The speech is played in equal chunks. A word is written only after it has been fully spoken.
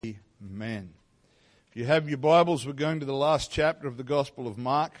Amen. If you have your Bibles, we're going to the last chapter of the Gospel of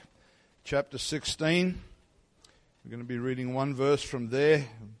Mark, chapter 16. We're going to be reading one verse from there.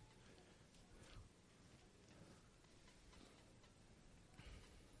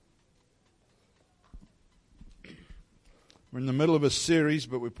 We're in the middle of a series,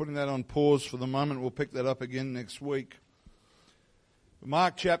 but we're putting that on pause for the moment. We'll pick that up again next week.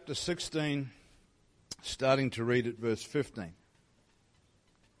 Mark chapter 16, starting to read at verse 15.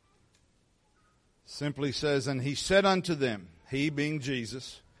 Simply says, "And he said unto them," he being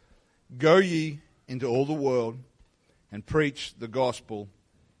Jesus, "Go ye into all the world and preach the gospel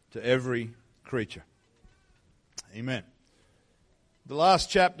to every creature." Amen. The last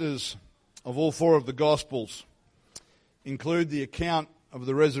chapters of all four of the Gospels include the account of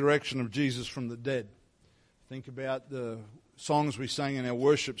the resurrection of Jesus from the dead. Think about the songs we sang in our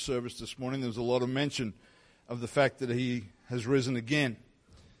worship service this morning. There was a lot of mention of the fact that he has risen again.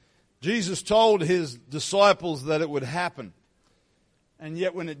 Jesus told his disciples that it would happen. And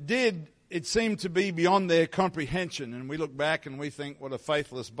yet when it did, it seemed to be beyond their comprehension. And we look back and we think, what a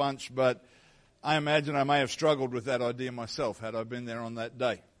faithless bunch. But I imagine I may have struggled with that idea myself had I been there on that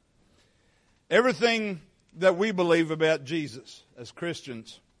day. Everything that we believe about Jesus as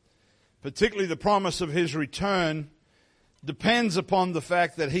Christians, particularly the promise of his return, depends upon the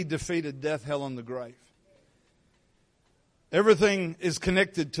fact that he defeated death, hell, and the grave. Everything is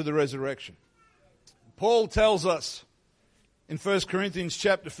connected to the resurrection. Paul tells us in 1 Corinthians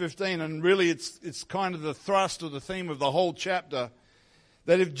chapter 15, and really it's kind of the thrust or the theme of the whole chapter,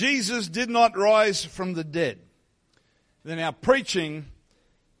 that if Jesus did not rise from the dead, then our preaching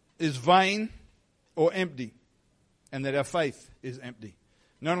is vain or empty, and that our faith is empty.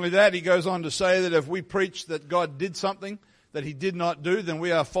 Not only that, he goes on to say that if we preach that God did something that he did not do, then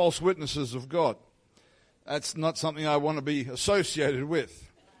we are false witnesses of God. That's not something I want to be associated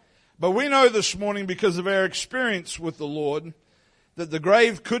with. But we know this morning, because of our experience with the Lord, that the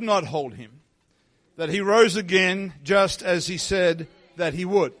grave could not hold him, that he rose again just as he said that he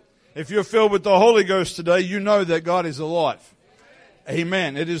would. If you're filled with the Holy Ghost today, you know that God is alive.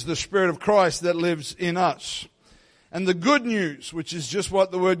 Amen. It is the Spirit of Christ that lives in us. And the good news, which is just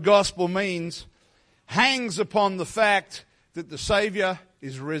what the word gospel means, hangs upon the fact that the Savior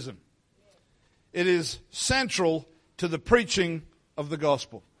is risen. It is central to the preaching of the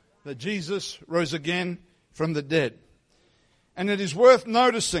gospel, that Jesus rose again from the dead. And it is worth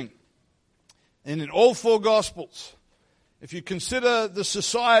noticing, and in all four gospels, if you consider the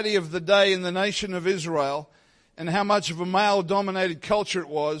society of the day in the nation of Israel and how much of a male-dominated culture it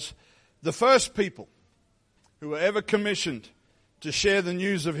was, the first people who were ever commissioned to share the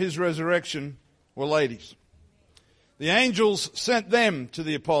news of his resurrection were ladies. The angels sent them to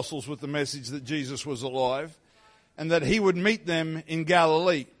the apostles with the message that Jesus was alive and that he would meet them in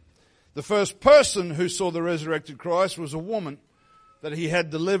Galilee. The first person who saw the resurrected Christ was a woman that he had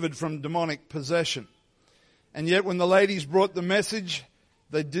delivered from demonic possession. And yet when the ladies brought the message,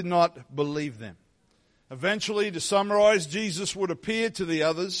 they did not believe them. Eventually, to summarize, Jesus would appear to the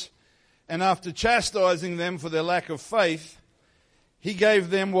others, and after chastising them for their lack of faith, he gave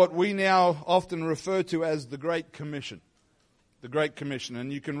them what we now often refer to as the Great Commission. The Great Commission.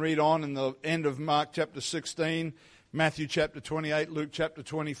 And you can read on in the end of Mark chapter 16, Matthew chapter 28, Luke chapter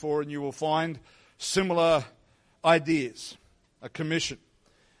 24, and you will find similar ideas. A commission.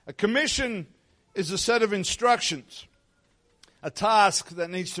 A commission is a set of instructions, a task that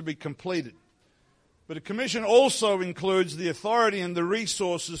needs to be completed. But a commission also includes the authority and the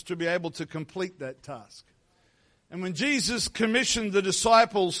resources to be able to complete that task. And when Jesus commissioned the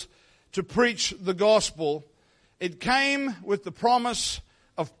disciples to preach the gospel, it came with the promise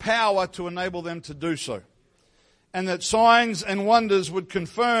of power to enable them to do so. And that signs and wonders would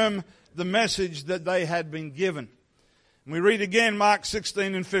confirm the message that they had been given. And we read again Mark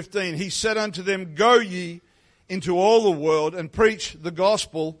 16 and 15. He said unto them, "Go ye into all the world and preach the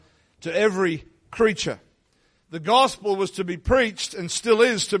gospel to every creature." The gospel was to be preached and still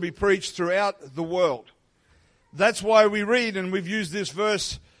is to be preached throughout the world. That's why we read, and we've used this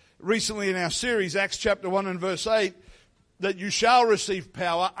verse recently in our series, Acts chapter 1 and verse 8, that you shall receive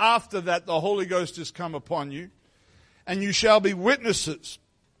power after that the Holy Ghost has come upon you, and you shall be witnesses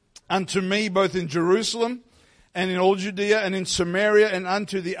unto me both in Jerusalem and in all Judea and in Samaria and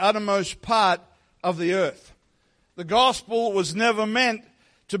unto the uttermost part of the earth. The gospel was never meant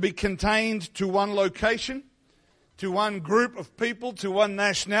to be contained to one location, to one group of people, to one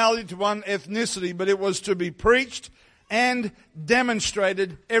nationality, to one ethnicity, but it was to be preached and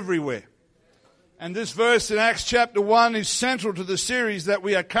demonstrated everywhere. And this verse in Acts chapter 1 is central to the series that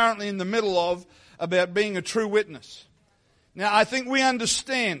we are currently in the middle of about being a true witness. Now, I think we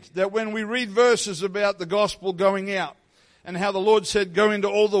understand that when we read verses about the gospel going out and how the Lord said, go into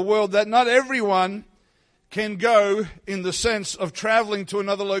all the world, that not everyone can go in the sense of traveling to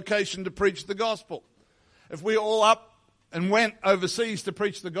another location to preach the gospel. If we all up and went overseas to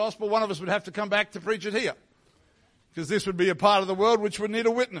preach the gospel, one of us would have to come back to preach it here, because this would be a part of the world which would need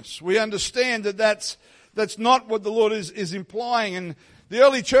a witness. We understand that that's not what the Lord is implying. And the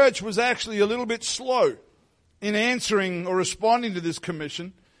early church was actually a little bit slow in answering or responding to this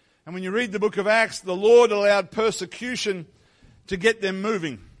commission. And when you read the book of Acts, the Lord allowed persecution to get them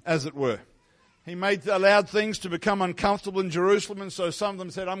moving, as it were. He allowed things to become uncomfortable in Jerusalem, and so some of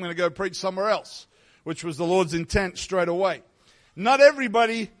them said, I'm going to go preach somewhere else, which was the Lord's intent straight away. Not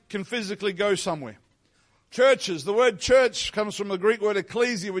everybody can physically go somewhere. Churches, the word church comes from the Greek word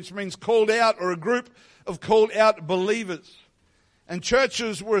ecclesia, which means called out, or a group of called out believers. And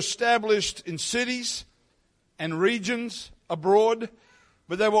churches were established in cities and regions abroad,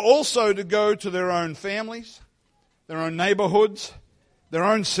 but they were also to go to their own families, their own neighborhoods, their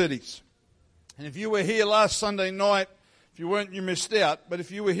own cities. And if you were here last Sunday night, if you weren't, you missed out, but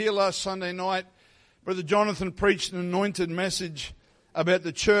if you were here last Sunday night, Brother Jonathan preached an anointed message about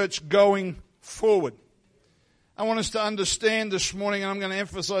the church going forward. I want us to understand this morning, and I'm going to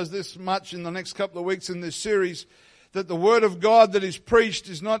emphasize this much in the next couple of weeks in this series, that the Word of God that is preached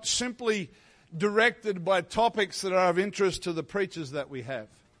is not simply directed by topics that are of interest to the preachers that we have.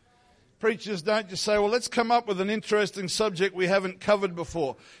 Preachers don't just say, well, let's come up with an interesting subject we haven't covered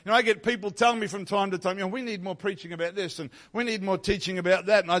before. You know, I get people telling me from time to time, you know, we need more preaching about this and we need more teaching about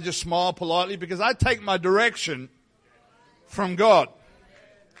that. And I just smile politely because I take my direction from God.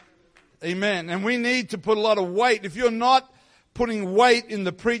 Amen. And we need to put a lot of weight. If you're not putting weight in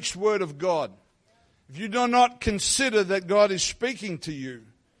the preached Word of God, if you do not consider that God is speaking to you,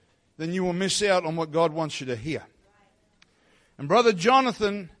 then you will miss out on what God wants you to hear. And Brother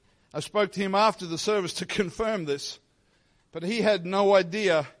Jonathan, I spoke to him after the service to confirm this, but he had no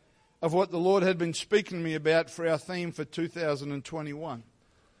idea of what the Lord had been speaking to me about for our theme for 2021.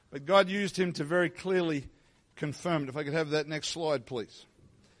 But God used him to very clearly confirm it. If I could have that next slide, please.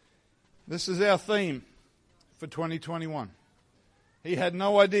 This is our theme for 2021. He had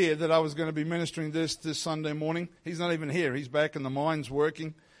no idea that I was going to be ministering this Sunday morning. He's not even here. He's back in the mines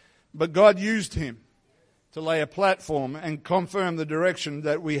working. But God used him to lay a platform and confirm the direction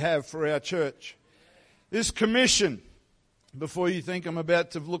that we have for our church. This commission, before you think I'm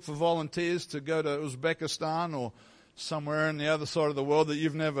about to look for volunteers to go to Uzbekistan or somewhere on the other side of the world that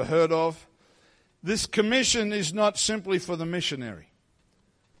you've never heard of, this commission is not simply for the missionary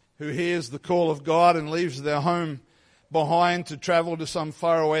who hears the call of God and leaves their home behind to travel to some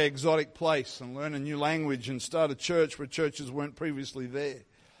faraway exotic place and learn a new language and start a church where churches weren't previously there.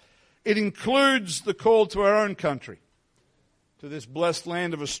 It includes the call to our own country, to this blessed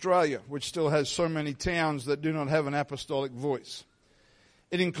land of Australia, which still has so many towns that do not have an apostolic voice.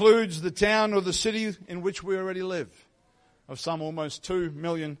 It includes the town or the city in which we already live, of some almost 2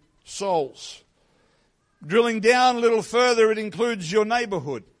 million souls. Drilling down a little further, it includes your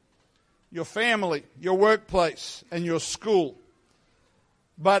neighborhood, your family, your workplace, and your school.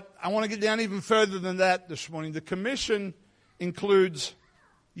 But I want to get down even further than that this morning. The commission includes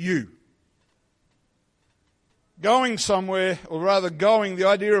you. Going somewhere, or rather going, the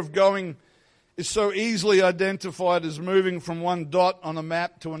idea of going is so easily identified as moving from one dot on a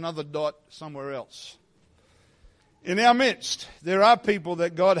map to another dot somewhere else. In our midst, there are people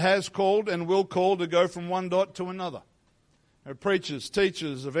that God has called and will call to go from one dot to another. There are preachers,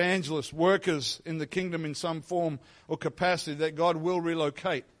 teachers, evangelists, workers in the kingdom in some form or capacity that God will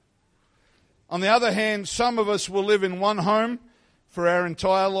relocate. On the other hand, some of us will live in one home for our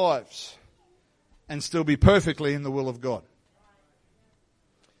entire lives and still be perfectly in the will of God.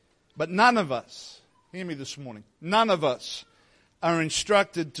 But none of us, hear me this morning, none of us are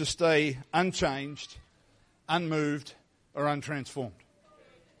instructed to stay unchanged, unmoved, or untransformed.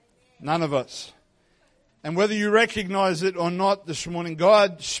 None of us. And whether you recognize it or not this morning,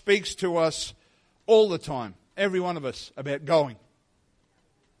 God speaks to us all the time, every one of us, about going.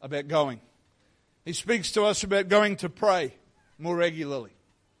 About going. He speaks to us about going to pray more regularly.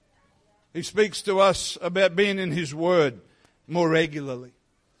 He speaks to us about being in His Word more regularly.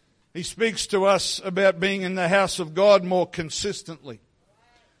 He speaks to us about being in the house of God more consistently.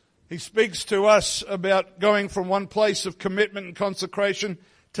 He speaks to us about going from one place of commitment and consecration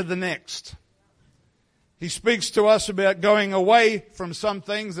to the next. He speaks to us about going away from some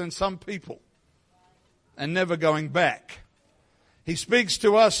things and some people and never going back. He speaks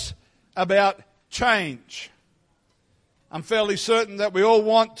to us about change. I'm fairly certain that we all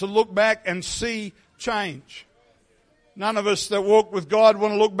want to look back and see change. None of us that walk with God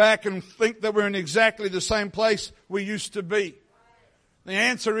want to look back and think that we're in exactly the same place we used to be. The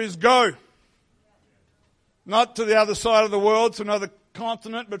answer is go. Not to the other side of the world, to another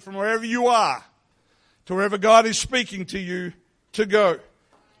continent, but from wherever you are, to wherever God is speaking to you, to go.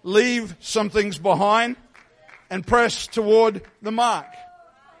 Leave some things behind and press toward the mark.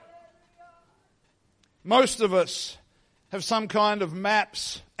 Most of us have some kind of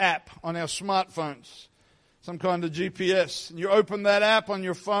maps app on our smartphones, some kind of GPS. And you open that app on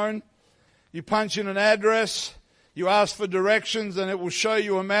your phone, you punch in an address, you ask for directions, and it will show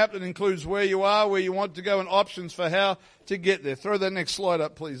you a map that includes where you are, where you want to go, and options for how to get there. Throw that next slide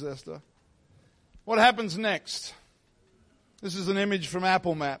up, please, Esther. What happens next? This is an image from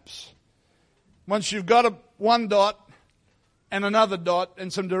Apple Maps. Once you've got one dot and another dot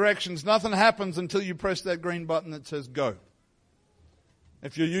and some directions, nothing happens until you press that green button that says go.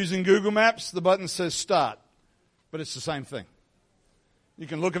 If you're using Google Maps, the button says start, but it's the same thing. You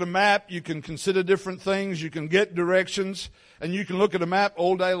can look at a map, you can consider different things, you can get directions, and you can look at a map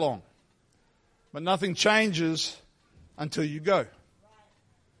all day long. But nothing changes until you go.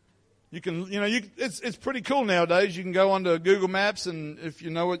 You can, it's pretty cool nowadays. You can go onto Google Maps, and if you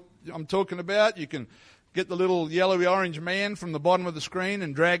know what I'm talking about, you can get the little yellowy orange man from the bottom of the screen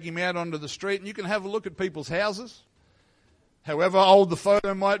and drag him out onto the street, and you can have a look at people's houses. However old the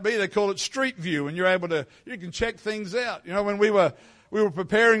photo might be, they call it Street View, and you can check things out. When we were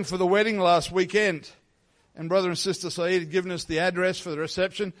preparing for the wedding last weekend, and Brother and Sister Saeed had given us the address for the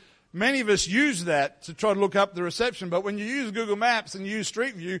reception. Many of us use that to try to look up the reception, but when you use Google Maps and you use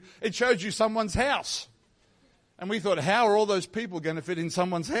Street View, it shows you someone's house. And we thought, how are all those people going to fit in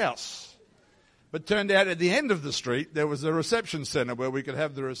someone's house? But turned out at the end of the street, there was a reception center where we could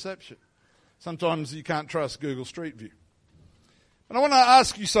have the reception. Sometimes you can't trust Google Street View. And I want to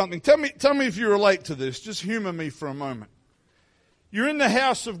ask you something. Tell me if you relate to this. Just humor me for a moment. You're in the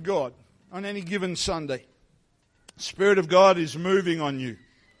house of God on any given Sunday. The Spirit of God is moving on you.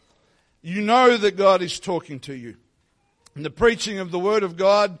 You know that God is talking to you. And the preaching of the Word of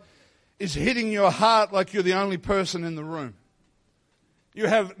God is hitting your heart like you're the only person in the room. You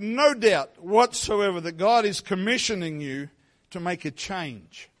have no doubt whatsoever that God is commissioning you to make a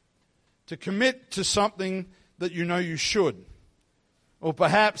change, to commit to something that you know you should. Or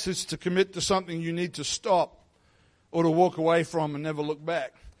perhaps it's to commit to something you need to stop or to walk away from and never look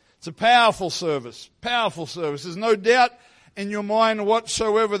back. It's a powerful service, powerful service. There's no doubt in your mind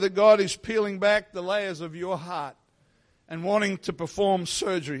whatsoever that God is peeling back the layers of your heart and wanting to perform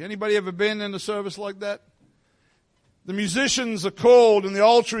surgery. Anybody ever been in a service like that? The musicians are called and the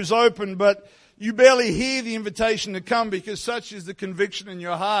altar is open, but you barely hear the invitation to come because such is the conviction in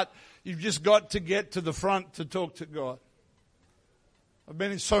your heart. You've just got to get to the front to talk to God. I've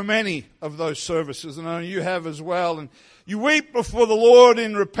been in so many of those services, and I know you have as well. And you weep before the Lord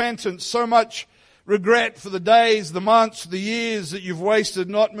in repentance, so much regret for the days, the months, the years that you've wasted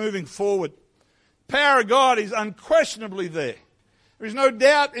not moving forward. The power of God is unquestionably there. There is no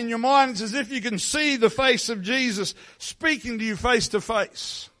doubt in your mind. It's as if you can see the face of Jesus speaking to you face to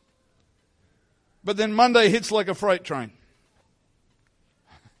face. But then Monday hits like a freight train.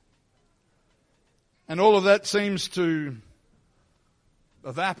 And all of that seems to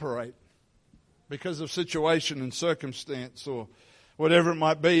evaporate because of situation and circumstance or whatever it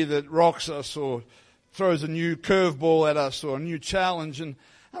might be that rocks us or throws a new curveball at us or a new challenge. And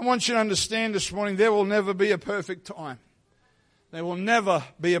I want you to understand this morning, there will never be a perfect time. There will never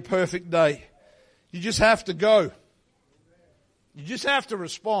be a perfect day. You just have to go. You just have to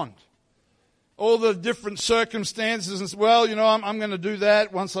respond. All the different circumstances, and well, I'm going to do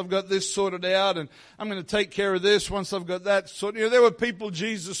that once I've got this sorted out, and I'm going to take care of this once I've got that sorted. There were people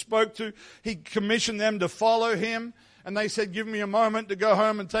Jesus spoke to. He commissioned them to follow him, and they said, give me a moment to go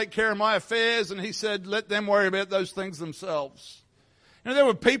home and take care of my affairs, and he said, let them worry about those things themselves. There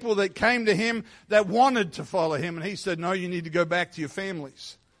were people that came to him that wanted to follow him, and he said, no, you need to go back to your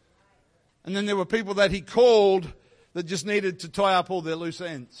families. And then there were people that he called that just needed to tie up all their loose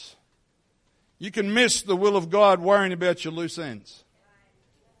ends. You can miss the will of God worrying about your loose ends.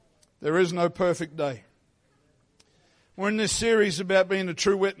 There is no perfect day. We're in this series about being a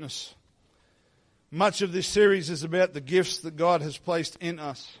true witness. Much of this series is about the gifts that God has placed in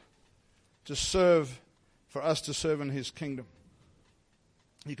us to serve, for us to serve in His kingdom.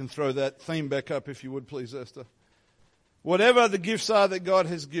 You can throw that theme back up if you would, please, Esther. Whatever the gifts are that God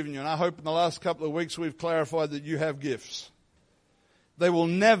has given you, and I hope in the last couple of weeks we've clarified that you have gifts, they will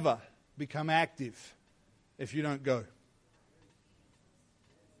never become active if you don't go.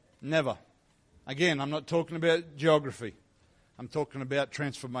 Never. Again, I'm not talking about geography. I'm talking about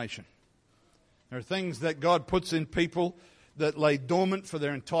transformation. There are things that God puts in people that lay dormant for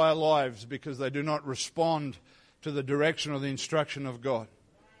their entire lives because they do not respond to the direction or the instruction of God.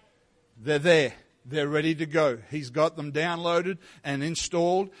 They're there. They're ready to go. He's got them downloaded and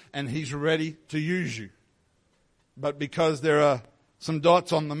installed, and He's ready to use you. But because there are some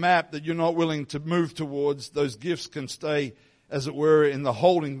dots on the map that you're not willing to move towards, those gifts can stay, as it were, in the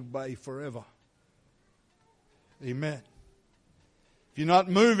holding bay forever. Amen. If you're not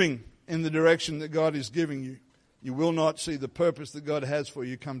moving in the direction that God is giving you, you will not see the purpose that God has for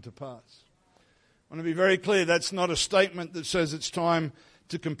you come to pass. I want to be very clear, that's not a statement that says it's time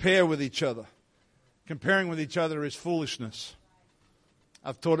to compare with each other. Comparing with each other is foolishness.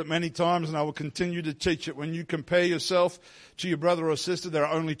 I've taught it many times and I will continue to teach it. When you compare yourself to your brother or sister, there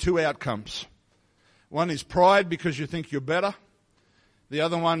are only two outcomes. One is pride because you think you're better. The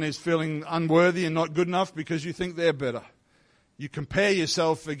other one is feeling unworthy and not good enough because you think they're better. You compare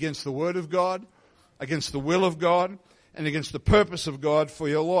yourself against the Word of God, against the will of God, and against the purpose of God for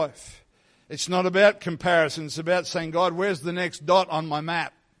your life. It's not about comparison. It's about saying, God, where's the next dot on my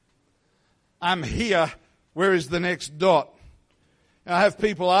map? I'm here. Where is the next dot? And I have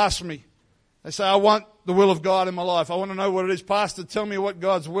people ask me, they say, I want the will of God in my life. I want to know what it is. Pastor, tell me what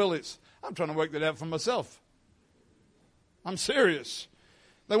God's will is. I'm trying to work that out for myself. I'm serious.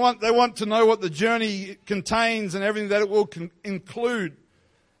 They want to know what the journey contains and everything that it will include.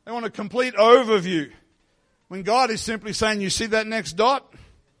 They want a complete overview. When God is simply saying, you see that next dot?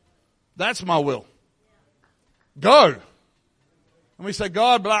 That's my will. Go. And we say,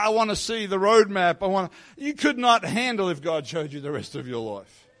 God, but I want to see the roadmap. You could not handle if God showed you the rest of your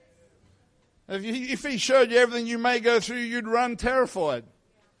life. If He showed you everything you may go through, you'd run terrified.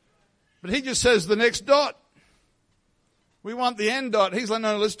 But He just says the next dot. We want the end dot. He's like,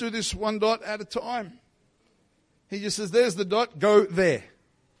 no, let's do this one dot at a time. He just says, there's the dot, go there.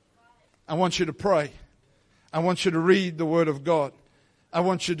 I want you to pray. I want you to read the Word of God. I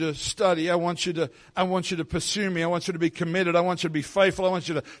want you to study. I want you to pursue me. I want you to be committed. I want you to be faithful. I want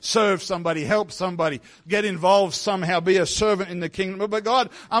you to serve somebody, help somebody, get involved somehow, be a servant in the kingdom. But God,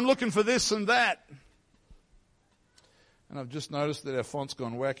 I'm looking for this and that. And I've just noticed that our font's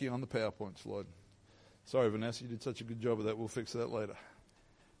gone wacky on the PowerPoint slide. Sorry, Vanessa, you did such a good job of that. We'll fix that later.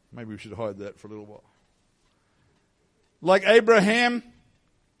 Maybe we should hide that for a little while. Like Abraham,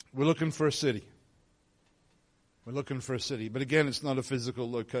 we're looking for a city. We're looking for a city. But again, it's not a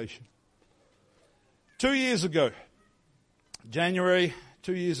physical location. 2 years ago, January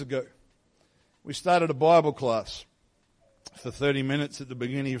 2 years ago, we started a Bible class for 30 minutes at the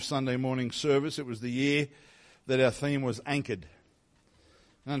beginning of Sunday morning service. It was the year that our theme was anchored.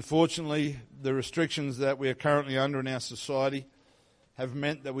 And unfortunately, the restrictions that we are currently under in our society have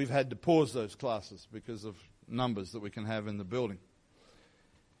meant that we've had to pause those classes because of numbers that we can have in the building.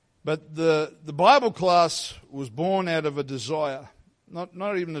 But the Bible class was born out of a desire,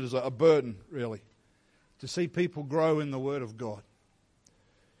 not even a desire, a burden really, to see people grow in the Word of God.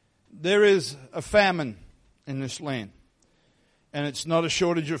 There is a famine in this land, and it's not a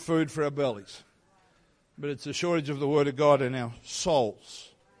shortage of food for our bellies, but it's a shortage of the Word of God in our souls.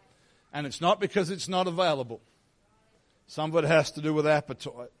 And it's not because it's not available. Some of it has to do with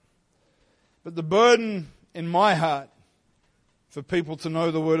appetite. But the burden in my heart for people to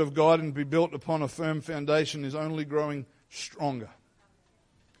know the Word of God and be built upon a firm foundation is only growing stronger.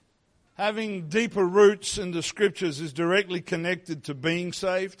 Having deeper roots in the Scriptures is directly connected to being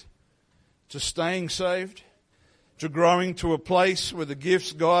saved, to staying saved, to growing to a place where the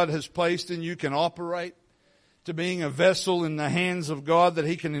gifts God has placed in you can operate, to being a vessel in the hands of God that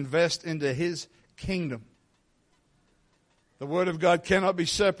He can invest into His kingdom. The Word of God cannot be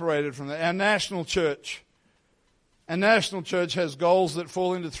separated from that. Our national church has goals that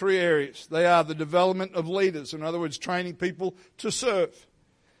fall into three areas. They are the development of leaders, in other words, training people to serve.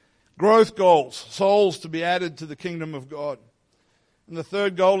 Growth goals, souls to be added to the kingdom of God. And the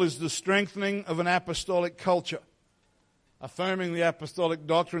third goal is the strengthening of an apostolic culture, affirming the apostolic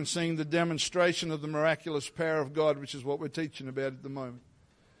doctrine, seeing the demonstration of the miraculous power of God, which is what we're teaching about at the moment.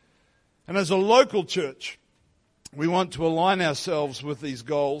 And as a local church, we want to align ourselves with these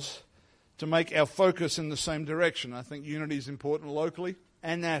goals to make our focus in the same direction. I think unity is important locally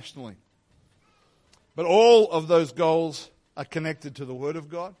and nationally. But all of those goals are connected to the Word of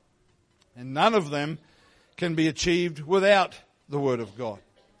God, and none of them can be achieved without the Word of God.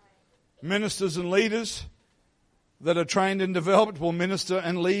 Ministers and leaders that are trained and developed will minister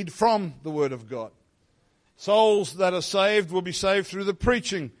and lead from the Word of God. Souls that are saved will be saved through the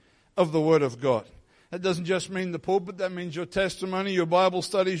preaching of the Word of God. That doesn't just mean the pulpit, that means your testimony, your Bible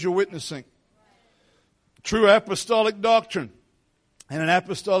studies, your witnessing. True apostolic doctrine and an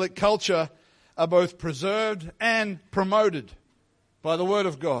apostolic culture are both preserved and promoted by the Word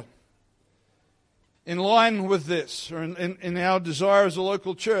of God. In line with this, or in our desire as a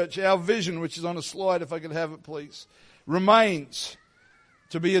local church, our vision, which is on a slide, if I could have it please, remains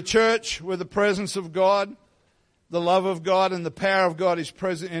to be a church where the presence of God, the love of God, and the power of God is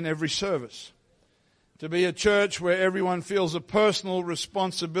present in every service. To be a church where everyone feels a personal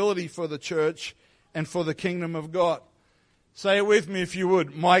responsibility for the church and for the kingdom of God. Say it with me if you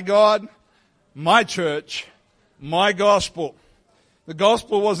would. My God, my church, my gospel. The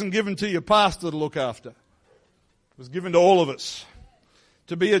gospel wasn't given to your pastor to look after. It was given to all of us.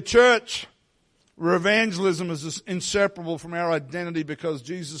 To be a church where evangelism is inseparable from our identity because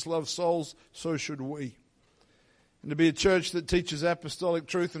Jesus loves souls, so should we. And to be a church that teaches apostolic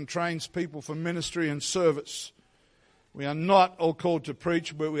truth and trains people for ministry and service. We are not all called to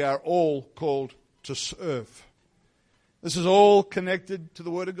preach, but we are all called to serve. This is all connected to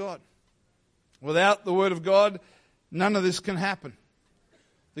the Word of God. Without the Word of God, none of this can happen.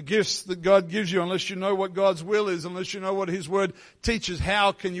 The gifts that God gives you, unless you know what God's will is, unless you know what His Word teaches,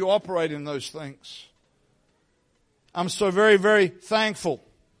 how can you operate in those things? I'm so very, very thankful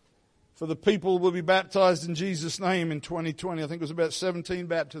for the people who will be baptized in Jesus' name in 2020. I think it was about 17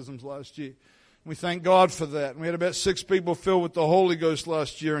 baptisms last year. We thank God for that. And we had about 6 people filled with the Holy Ghost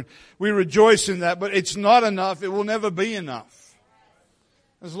last year, and we rejoice in that. But it's not enough. It will never be enough.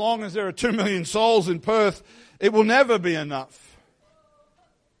 As long as there are 2 million souls in Perth, it will never be enough.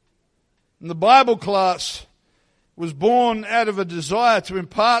 And the Bible class was born out of a desire to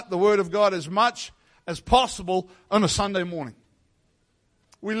impart the Word of God as much as possible on a Sunday morning.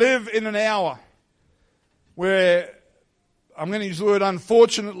 We live in an hour where, I'm going to use the word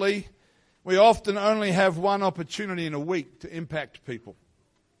unfortunately, we often only have one opportunity in a week to impact people.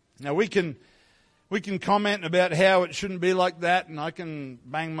 Now we can comment about how it shouldn't be like that, and I can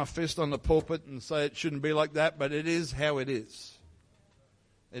bang my fist on the pulpit and say it shouldn't be like that, but it is how it is.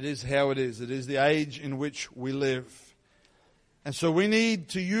 It is how it is. It is the age in which we live. And so we need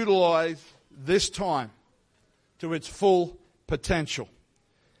to utilize this time to its full potential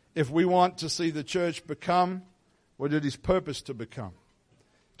if we want to see the church become what it is purposed to become,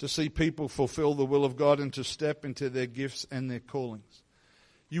 to see people fulfill the will of God and to step into their gifts and their callings.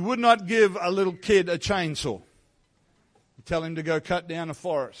 You would not give a little kid a chainsaw and tell him to go cut down a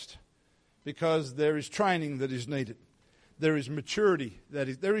forest, because there is training that is needed. There is maturity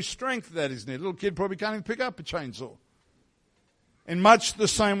there is strength that is needed. A little kid probably can't even pick up a chainsaw. In much the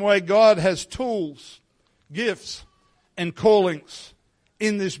same way, God has tools, gifts, and callings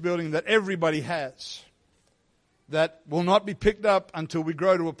in this building that everybody has, that will not be picked up until we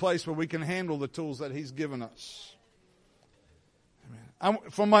grow to a place where we can handle the tools that He's given us.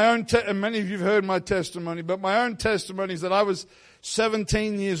 From my own, many of you have heard my testimony, but my own testimony is that I was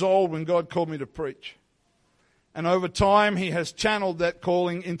 17 years old when God called me to preach. And over time, He has channeled that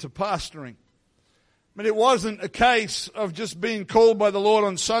calling into pastoring. But it wasn't a case of just being called by the Lord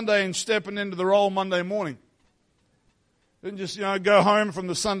on Sunday and stepping into the role Monday morning. Didn't just, go home from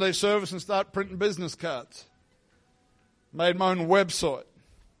the Sunday service and start printing business cards. Made my own website.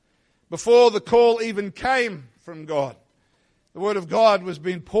 Before the call even came from God, the Word of God was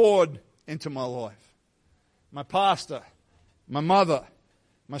being poured into my life. My pastor, my mother,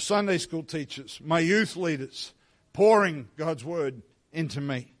 my Sunday school teachers, my youth leaders, pouring God's Word into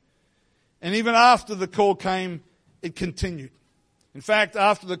me. And even after the call came, it continued. In fact,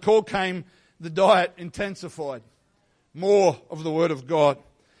 after the call came, the diet intensified. More of the Word of God.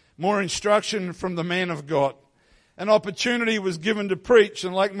 More instruction from the man of God. An opportunity was given to preach,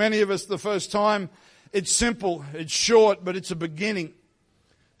 and like many of us the first time, it's simple, it's short, but it's a beginning.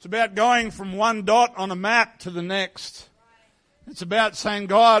 It's about going from one dot on a map to the next. It's about saying,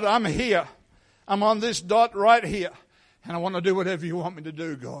 God, I'm here. I'm on this dot right here, and I want to do whatever you want me to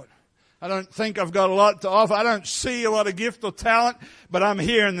do, God. I don't think I've got a lot to offer. I don't see a lot of gift or talent, but I'm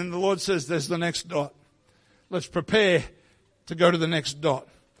here. And then the Lord says, there's the next dot. Let's prepare to go to the next dot.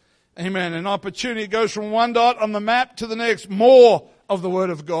 Amen. An opportunity goes from one dot on the map to the next. More of the Word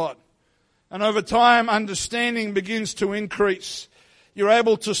of God. And over time, understanding begins to increase. You're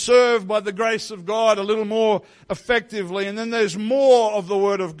able to serve by the grace of God a little more effectively. And then there's more of the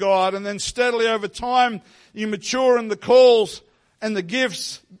Word of God. And then steadily over time, you mature in the calls and the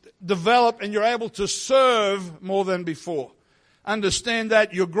gifts develop, and you're able to serve more than before. Understand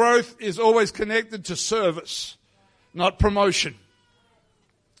that your growth is always connected to service, not promotion.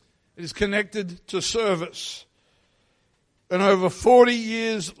 It is connected to service. And over 40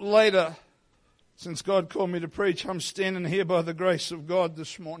 years later, since God called me to preach, I'm standing here by the grace of God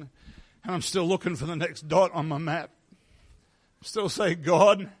this morning, and I'm still looking for the next dot on my map. I'm still saying,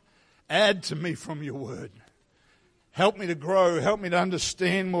 God, Add to me from your word. Help me to grow. Help me to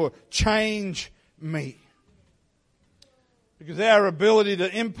understand more. Change me. Because our ability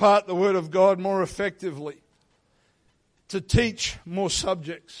to impart the word of God more effectively, to teach more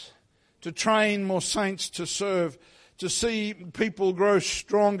subjects, to train more saints to serve, to see people grow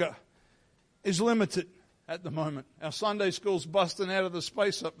stronger, is limited at the moment. Our Sunday school's busting out of the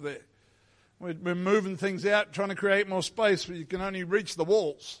space up there. We're moving things out, trying to create more space, but you can only reach the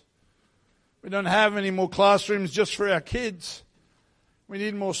walls. We don't have any more classrooms just for our kids. We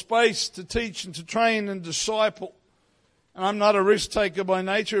need more space to teach and to train and disciple. And I'm not a risk taker by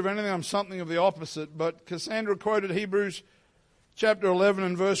nature. If anything, I'm something of the opposite. But Cassandra quoted Hebrews chapter 11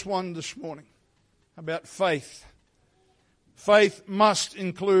 and verse 1 this morning about faith. Faith must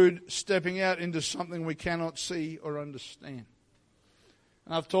include stepping out into something we cannot see or understand.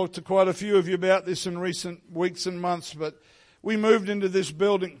 And I've talked to quite a few of you about this in recent weeks and months, but we moved into this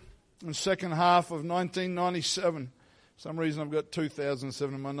building in the second half of 1997. For some reason I've got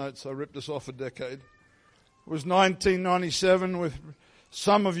 2007 in my notes, so I ripped us off a decade. It was 1997. With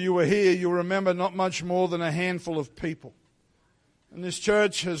some of you were here, you'll remember not much more than a handful of people. And this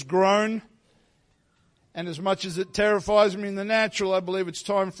church has grown, and as much as it terrifies me in the natural, I believe it's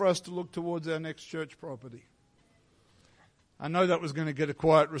time for us to look towards our next church property. I know that was going to get a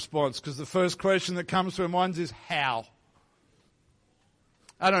quiet response, because the first question that comes to our minds is how.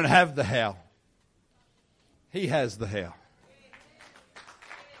 I don't have the how. He has the how.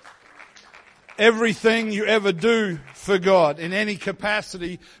 Everything you ever do for God in any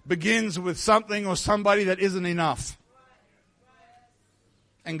capacity begins with something or somebody that isn't enough.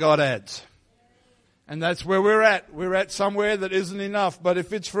 And God adds. And that's where we're at. We're at somewhere that isn't enough. But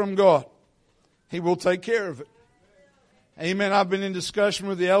if it's from God, He will take care of it. Amen. I've been in discussion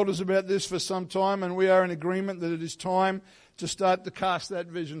with the elders about this for some time, and we are in agreement that it is time to start to cast that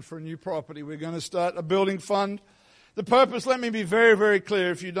vision for a new property. We're going to start a building fund. The purpose, let me be very, very clear.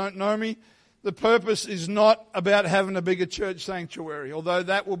 If you don't know me, the purpose is not about having a bigger church sanctuary, although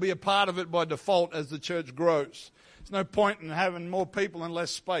that will be a part of it by default as the church grows. There's no point in having more people and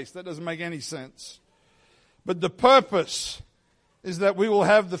less space. That doesn't make any sense. But the purpose is that we will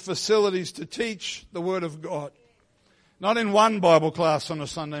have the facilities to teach the Word of God. Not in one Bible class on a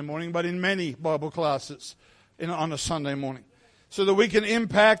Sunday morning, but in many Bible classes on a Sunday morning. So that we can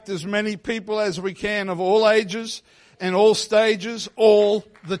impact as many people as we can of all ages and all stages all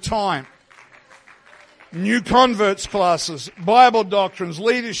the time. New converts classes, Bible doctrines,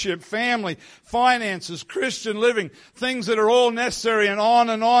 leadership, family, finances, Christian living, things that are all necessary and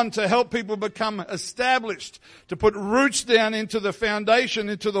on to help people become established, to put roots down into the foundation,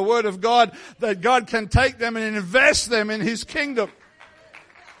 into the Word of God, that God can take them and invest them in His kingdom.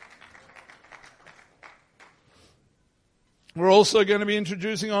 We're also going to be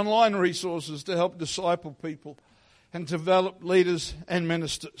introducing online resources to help disciple people and develop leaders and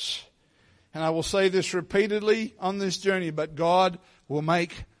ministers. And I will say this repeatedly on this journey, but God will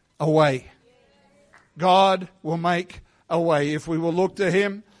make a way. God will make a way. If we will look to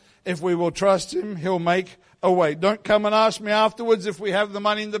Him, if we will trust Him, He'll make a way. Don't come and ask me afterwards if we have the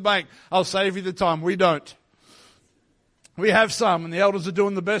money in the bank. I'll save you the time. We don't. We have some, and the elders are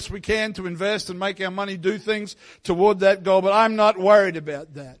doing the best we can to invest and make our money do things toward that goal. But I'm not worried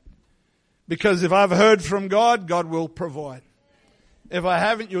about that. Because if I've heard from God, God will provide. If I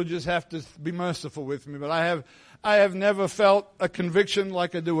haven't, you'll just have to be merciful with me. But I have never felt a conviction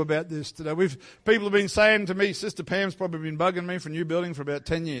like I do about this today. People have been saying to me, Sister Pam's probably been bugging me for a new building for about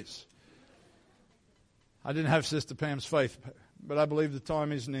 10 years. I didn't have Sister Pam's faith, but I believe the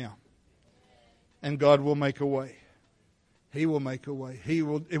time is now. And God will make a way. He will make a way.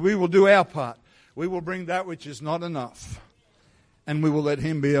 We will do our part. We will bring that which is not enough. And we will let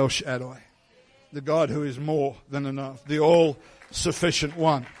Him be El Shaddai, the God who is more than enough, the all-sufficient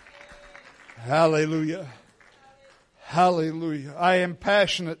one. Hallelujah. Hallelujah. I am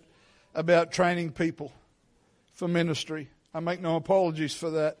passionate about training people for ministry. I make no apologies for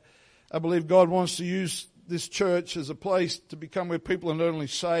that. I believe God wants to use this church as a place to become where people are not only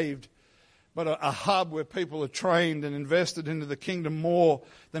saved, but a hub where people are trained and invested into the kingdom more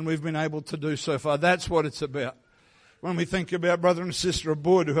than we've been able to do so far. That's what it's about. When we think about brother and sister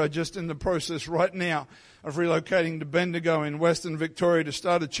Abood, who are just in the process right now of relocating to Bendigo in Western Victoria to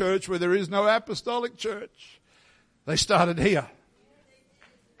start a church where there is no apostolic church. They started here.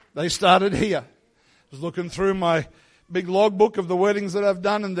 They started here. I was looking through my big logbook of the weddings that I've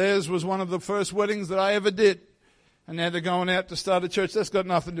done, and theirs was one of the first weddings that I ever did. And now they're going out to start a church. That's got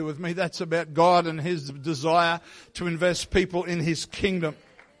nothing to do with me. That's about God and His desire to invest people in His kingdom.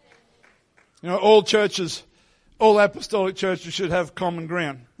 You know, all churches All apostolic churches should have common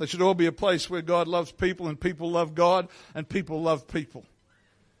ground. They should all be a place where God loves people and people love God and people love people.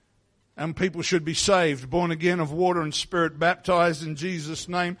 And people should be saved, born again of water and spirit, baptized in Jesus'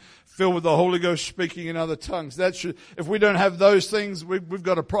 name, filled with the Holy Ghost, speaking in other tongues. If we don't have those things, we've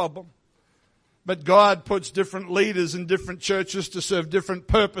got a problem. But God puts different leaders in different churches to serve different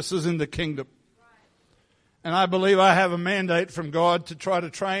purposes in the kingdom. And I believe I have a mandate from God to try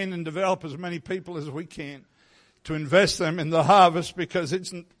to train and develop as many people as we can, to invest them in the harvest, because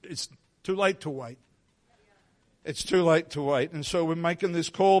it's too late to wait. It's too late to wait. And so we're making this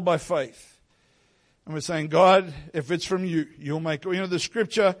call by faith. And we're saying, God, if it's from you, you'll make it. You know, the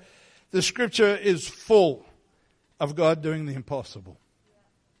scripture is full of God doing the impossible.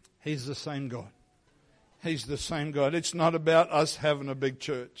 He's the same God. He's the same God. It's not about us having a big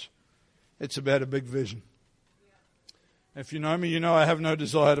church. It's about a big vision. If you know me, you know I have no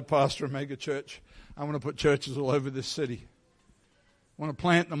desire to pastor a mega church. I want to put churches all over this city. I want to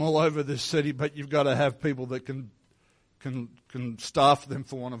plant them all over this city, but you've got to have people that can staff them,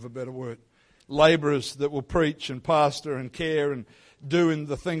 for want of a better word. Laborers that will preach and pastor and care and doing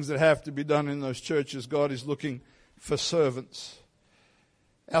the things that have to be done in those churches. God is looking for servants.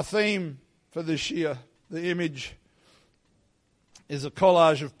 Our theme for this year, the image, is a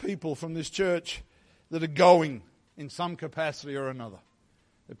collage of people from this church that are going in some capacity or another.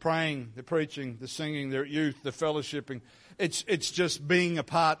 They're praying, they're preaching, they're singing, they're at youth, they're fellowshipping. It's just being a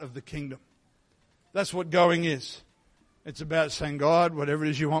part of the kingdom. That's what going is. It's about saying, God, whatever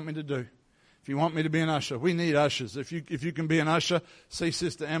it is you want me to do. If you want me to be an usher, we need ushers. If you can be an usher, see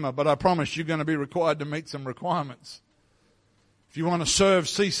Sister Emma. But I promise you're going to be required to meet some requirements. If you want to serve,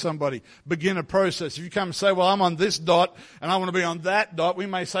 see somebody. Begin a process. If you come and say, well, I'm on this dot and I want to be on that dot, we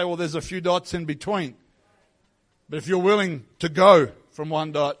may say, well, there's a few dots in between. But if you're willing to go from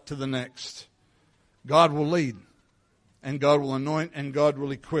one dot to the next, God will lead and God will anoint and God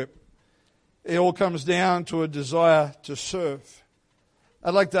will equip. It all comes down to a desire to serve.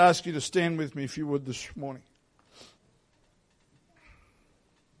 I'd like to ask you to stand with me, if you would, this morning.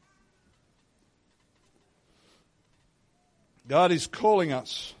 God is calling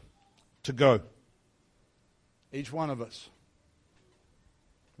us to go. Each one of us.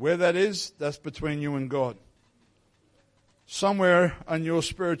 Where that is, that's between you and God. Somewhere on your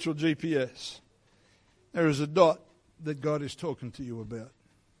spiritual GPS, there is a dot that God is talking to you about.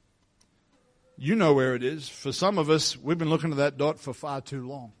 You know where it is. For some of us, we've been looking at that dot for far too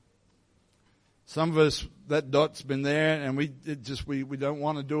long. Some of us, that dot's been there and we don't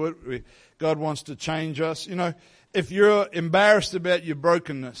want to do it. God wants to change us. You know, if you're embarrassed about your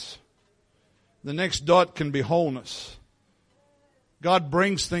brokenness, the next dot can be wholeness. God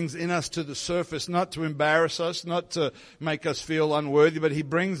brings things in us to the surface, not to embarrass us, not to make us feel unworthy, but He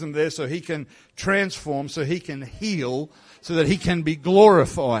brings them there so He can transform, so He can heal, so that He can be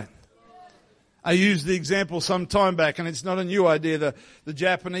glorified. I used the example some time back, and it's not a new idea, the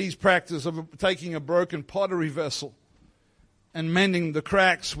Japanese practice of taking a broken pottery vessel and mending the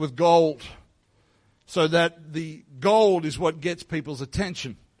cracks with gold, so that the gold is what gets people's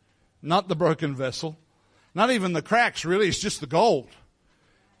attention, not the broken vessel. Not even the cracks, really. It's just the gold.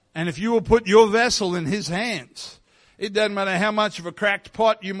 And if you will put your vessel in His hands, it doesn't matter how much of a cracked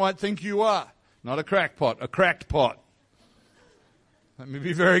pot you might think you are. Not a cracked pot, a cracked pot. Let me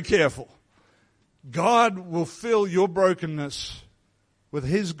be very careful. God will fill your brokenness with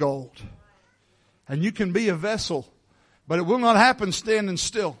His gold. And you can be a vessel, but it will not happen standing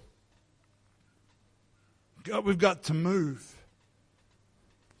still. God, we've got to move.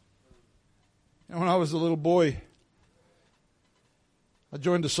 And when I was a little boy, I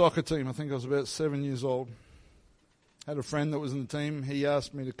joined a soccer team. I think I was about 7 years old. Had a friend that was in the team. He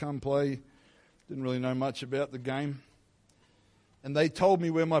asked me to come play. Didn't really know much about the game. And they told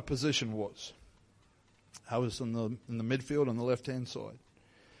me where my position was. I was in the midfield on the left-hand side.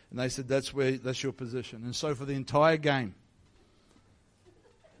 And they said, that's your position. And so for the entire game,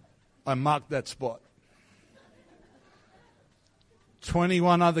 I marked that spot.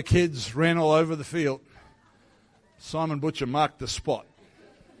 21 other kids ran all over the field. Simon Butcher marked the spot.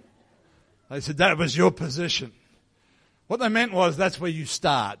 They said, that was your position. What they meant was, that's where you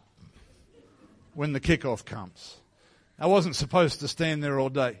start when the kickoff comes. I wasn't supposed to stand there all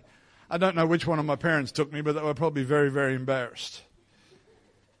day. I don't know which one of my parents took me, but they were probably very, very embarrassed.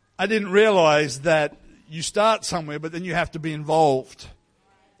 I didn't realize that you start somewhere, but then you have to be involved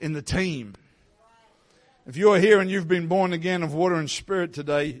in the team. If you're here and you've been born again of water and spirit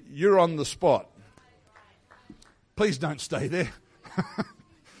today, you're on the spot. Please don't stay there.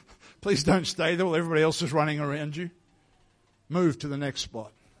 Please don't stay there while everybody else is running around you. Move to the next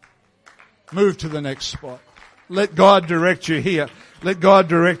spot. Move to the next spot. Let God direct you here. Let God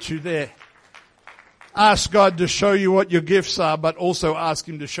direct you there. Ask God to show you what your gifts are, but also ask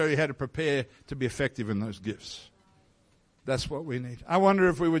Him to show you how to prepare to be effective in those gifts. That's what we need. I wonder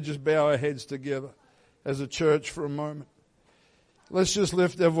if we would just bow our heads together as a church for a moment. Let's just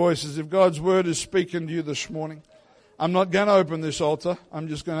lift our voices. If God's word is speaking to you this morning, I'm not going to open this altar. I'm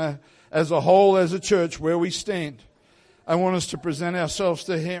just going to, as a whole, as a church, where we stand, I want us to present ourselves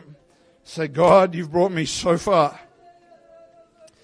to Him. Say, God, you've brought me so far.